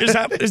butter? Is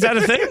that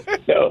a thing?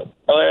 No,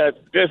 it's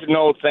just an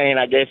old saying,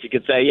 I guess you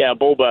could say, yeah,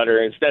 bull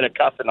butter instead of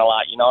cussing a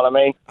lot. You know what I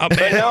mean?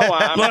 But no,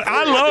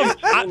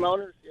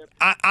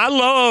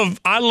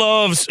 I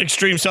love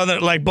extreme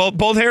Southern. Like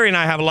both Harry and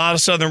I have a lot of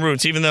Southern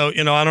roots, even though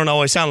I don't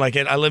always sound like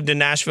it. I lived in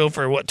Nashville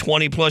for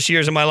 20 plus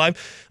years of my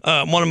life.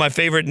 One of my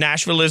favorite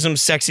Nashvilleisms,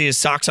 sexy as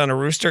socks on a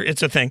rooster.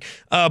 It's a thing.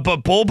 But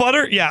bull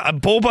butter,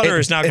 bull butter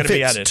is not going to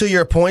be added. To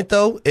your point,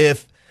 though,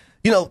 if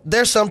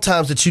there's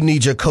sometimes that you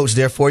need your coach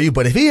there for you,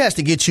 but if he has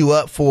to get you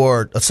up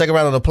for a second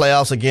round of the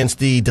playoffs against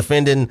the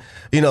defending,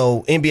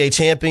 NBA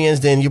champions,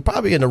 then you're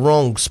probably in the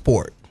wrong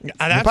sport.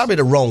 You're probably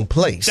the wrong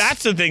place.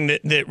 That's the thing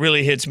that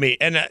really hits me.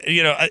 And,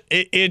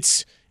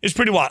 it's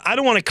pretty wild. I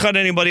don't want to cut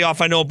anybody off.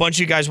 I know a bunch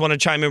of you guys want to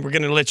chime in. We're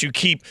going to let you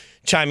keep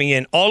chiming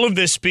in. All of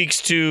this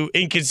speaks to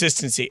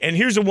inconsistency. And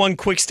here's one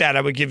quick stat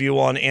I would give you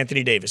on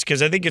Anthony Davis,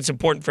 because I think it's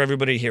important for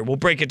everybody here. We'll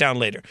break it down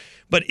later.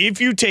 But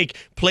if you take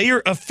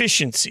player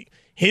efficiency,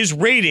 his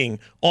rating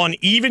on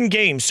even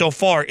games so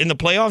far in the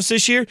playoffs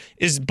this year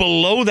is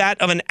below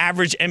that of an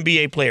average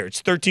NBA player.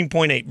 It's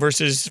 13.8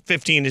 versus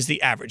 15 is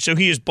the average. So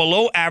he is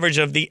below average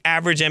of the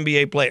average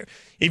NBA player.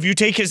 If you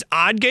take his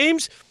odd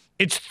games,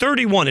 it's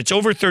 31. It's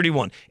over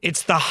 31.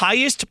 It's the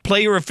highest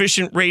player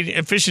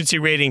efficiency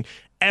rating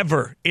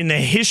ever in the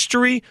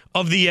history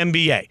of the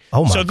NBA.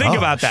 Oh my So think gosh.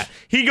 about that.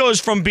 He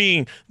goes from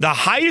being the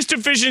highest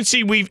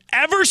efficiency we've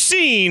ever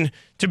seen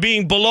to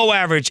being below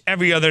average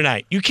every other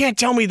night. You can't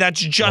tell me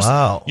that's just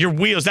your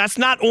wheels. That's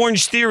not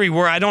Orange Theory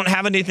where I don't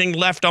have anything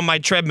left on my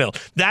treadmill.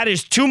 That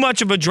is too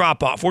much of a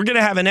drop-off. We're going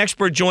to have an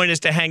expert join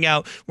us to hang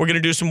out. We're going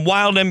to do some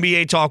wild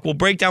NBA talk. We'll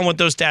break down what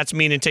those stats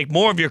mean and take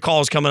more of your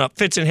calls coming up.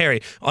 Fitz and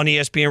Harry on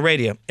ESPN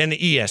Radio and the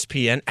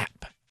ESPN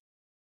app.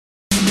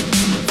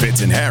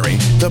 Fitz and Harry,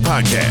 the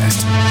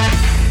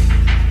podcast.